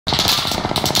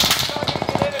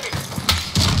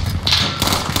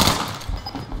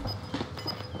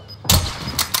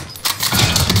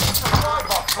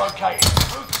located.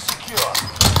 Route is secure.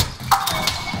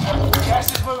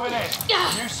 Gas is moving in.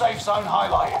 New safe zone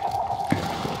highlighted.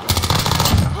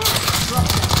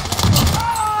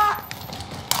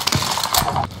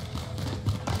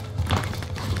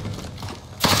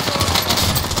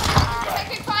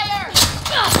 Taking fire!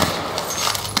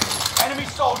 Enemy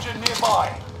soldier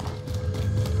nearby.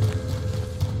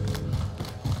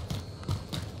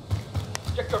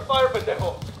 Check your fire,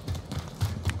 pendejo.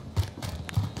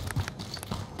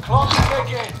 Clock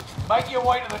ticking. Make your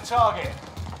way to the target.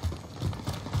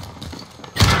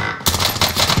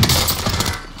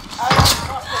 Allied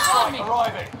cluster strike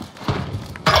arriving.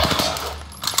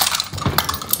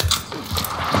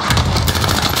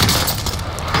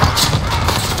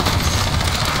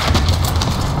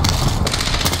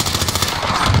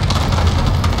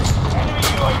 Enemy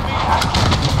UAV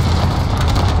active.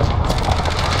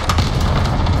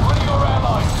 One of your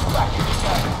allies is back in the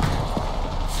game.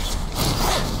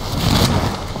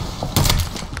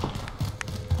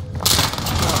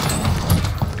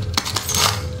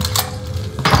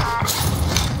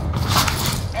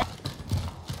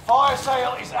 Fire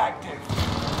sale is active.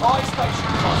 Fire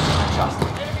station costs are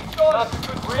adjusted. Enemy shot. That's a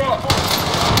good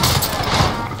reinforcement.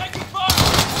 Taking fire!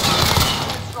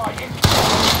 Strike in.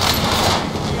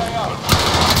 CAO.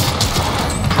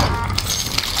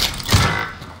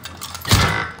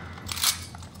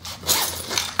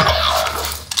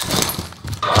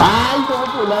 ای بابا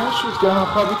بلند شد که هم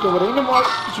خوابید دوباره اینو ما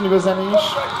میتونی بزنیش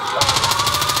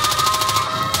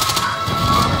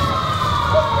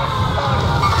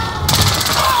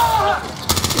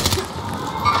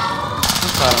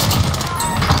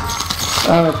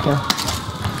دمت کن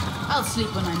I'll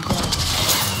sleep when I'm dead.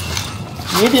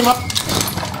 میدیم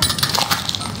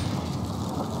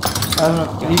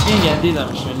لیوینگن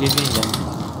دیدمشون لیوینگن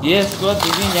یه اسکواد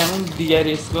لیوینگن اون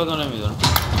دیگری اسکواد رو نمیدونم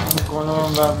کنم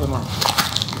من برد من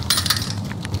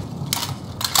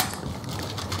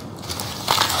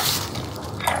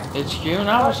HQ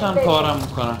نباشن پارم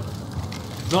میکنن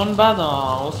زون بد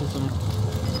ها واسهتون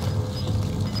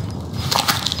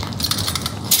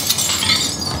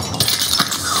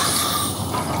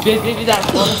بید در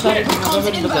خواب سر دیگه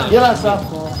بریم بزنیم یه لحظه صبر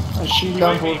کن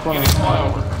شیلدم پر کنم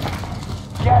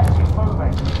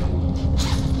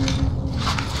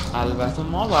البته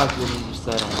ما باید بریم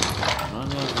بیشتر اونا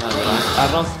نیاز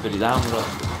ندارن راست برید هم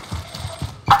راست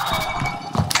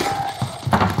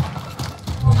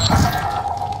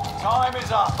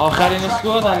آخرین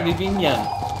اسکواد هم لیوینگن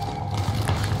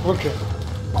اوکی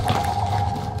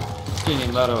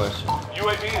کنیم برای باشه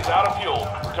UAV is out of fuel.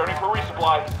 Returning for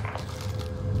resupply.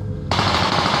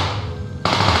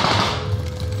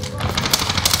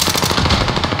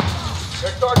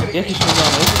 یکیشون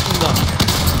دام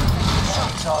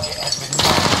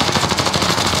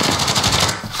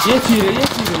یه تیره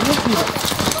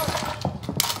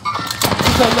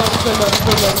بسلا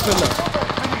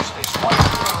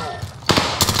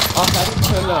آخرین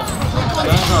بسلا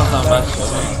من نازم بچه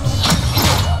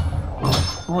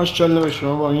ماشالله به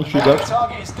شما با این فیدات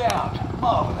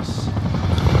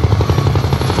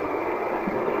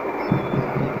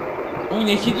اون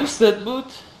یکی دوستت بود؟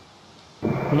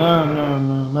 نه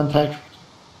من تک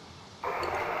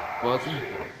بازی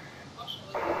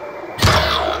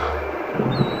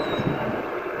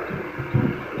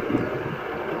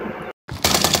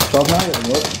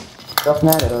شاف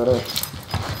نداره آره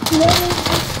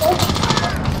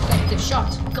Effective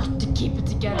shot. Got to keep it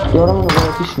together. یارمون رو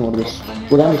براتیش مردش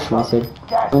بودمش ناصر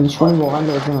اندیشون واقعا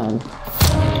لازم هم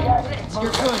You're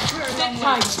good. Sit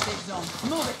tight. Safe zone.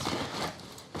 Move it.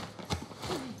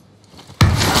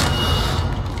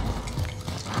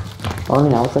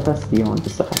 آمین حواست هست دیگه من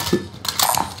دست خستی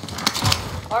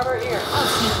I'll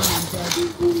sleep when I'm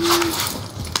dead.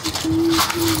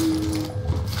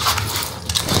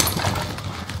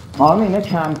 آمین اینا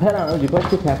کمپرن آجی باش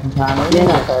که کپی تنهایی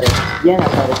یه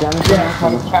نفره جمعش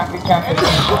کمپر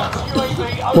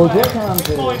کجا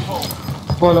کمپره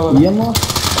بالا یه ما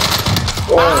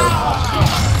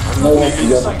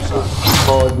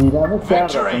دیدم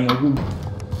سر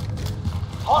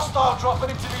Hostile dropping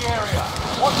into the area.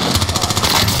 Watch the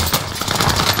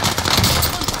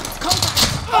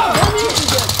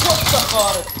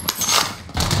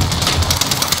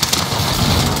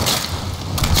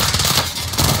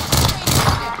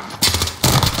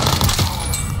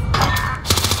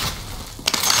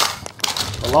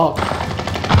Allah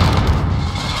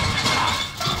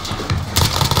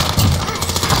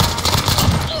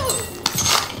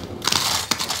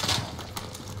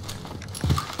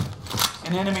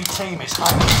An enemy team is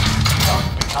hunting.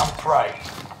 Don't become prey.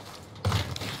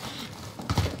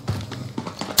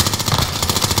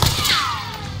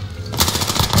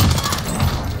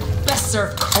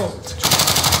 serve cold.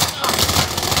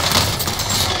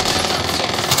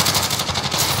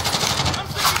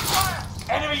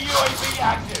 Enemy UAV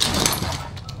active.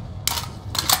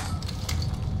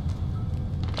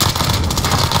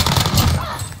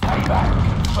 Payback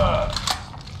confirmed.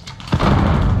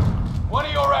 One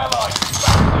of your allies is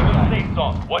back in the safe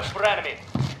zone. Watch for enemies.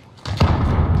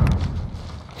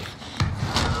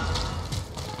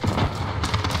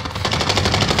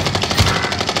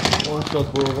 One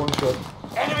shot bro, one shot.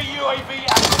 Enemy UAV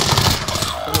active.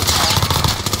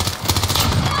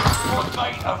 Squad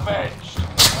mate avenged.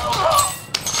 Well done.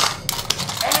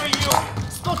 Enemy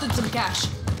UAV. Spotted some cash.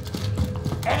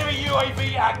 Enemy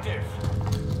UAV active.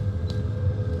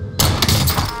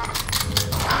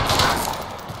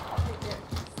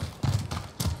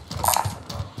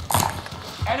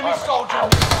 Enemy soldier.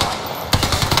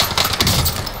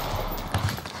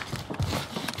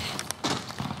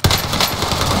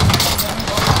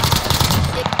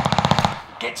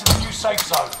 Get to the new safe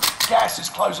zone. Gas is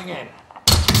closing in.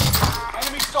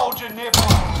 Enemy soldier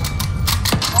nearby.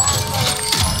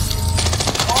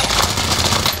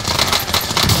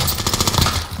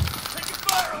 Taking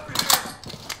fire over here.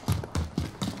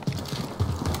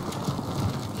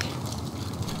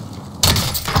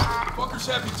 Fuckers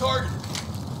have me targeted.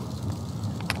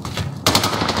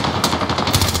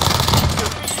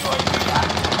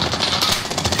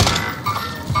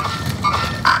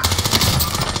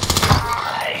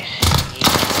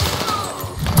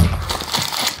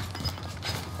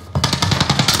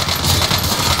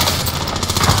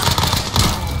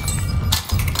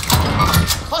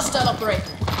 Hostile operator.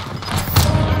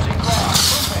 Losing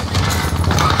ground.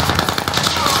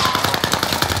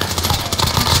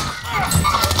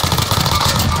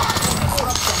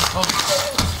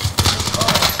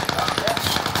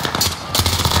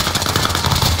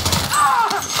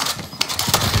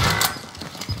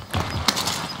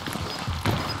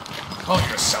 Call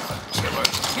yourself a killer.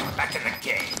 Get back in the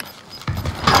game.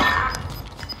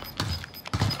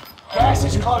 Gas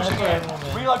is closing in.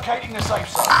 Relocating the safe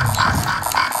zone.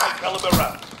 High caliber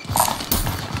round.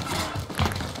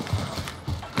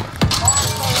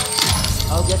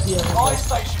 I'll get the other Buy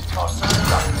station costs are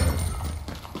adjusted.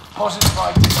 Positive ID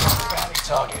on the bounty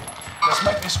target. Let's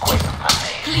make this quick.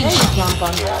 jump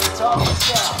on Yeah, the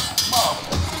target's down.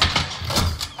 Marvelous.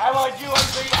 Allied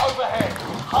UAV overhead.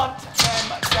 Hunt them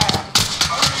down.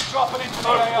 Enemy dropping into the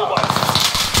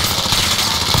AO.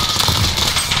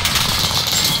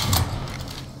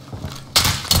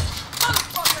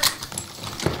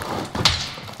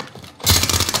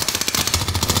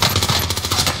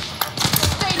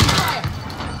 Sustaining fire.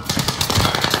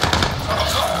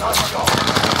 Nice job.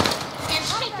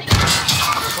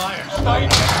 Fire. Stay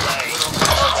there.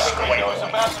 The window is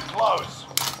about to close.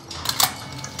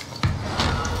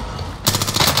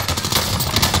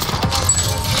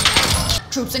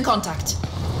 Troops in contact.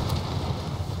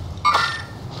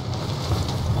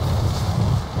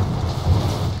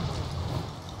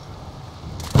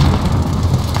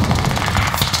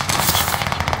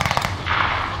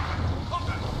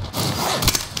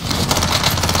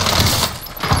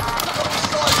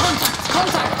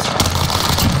 Contact!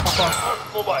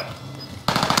 Mobile.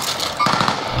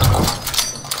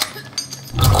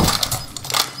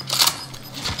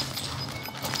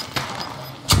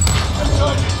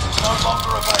 Insurgents is no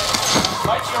longer available.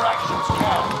 Make your actions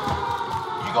count.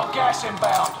 You got gas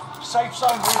inbound. Safe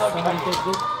zone Can I relocated. take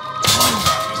this?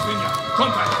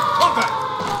 Contact! Contact!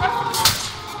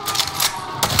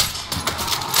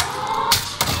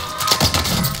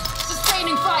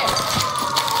 Sustaining fire!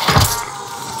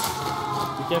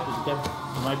 Be careful, be careful.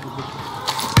 You might be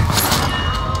pushing.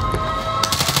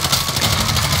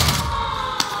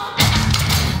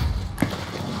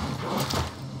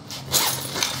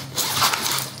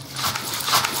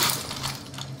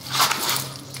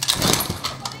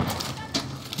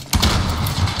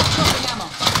 Dropping ammo.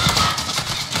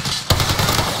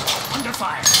 Under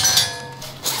fire!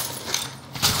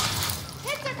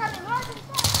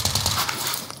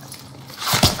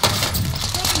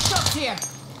 Taking shots here.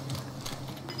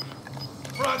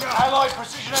 Allied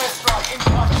precision airstrike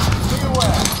incoming. Be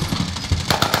aware.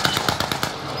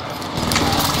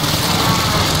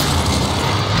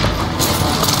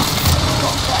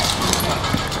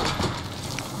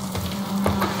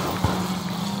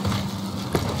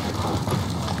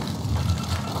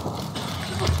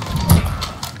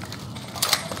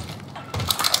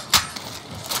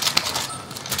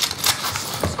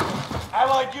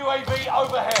 Allied UAV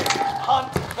overhead.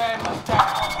 Hunt them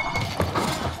down.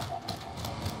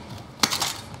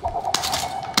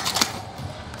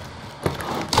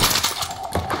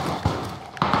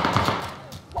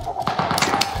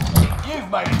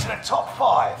 made it to the top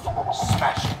 5.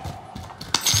 Smash it.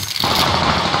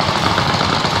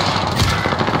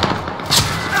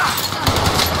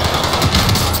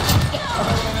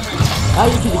 Ah,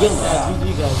 you killed again.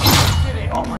 GG guys.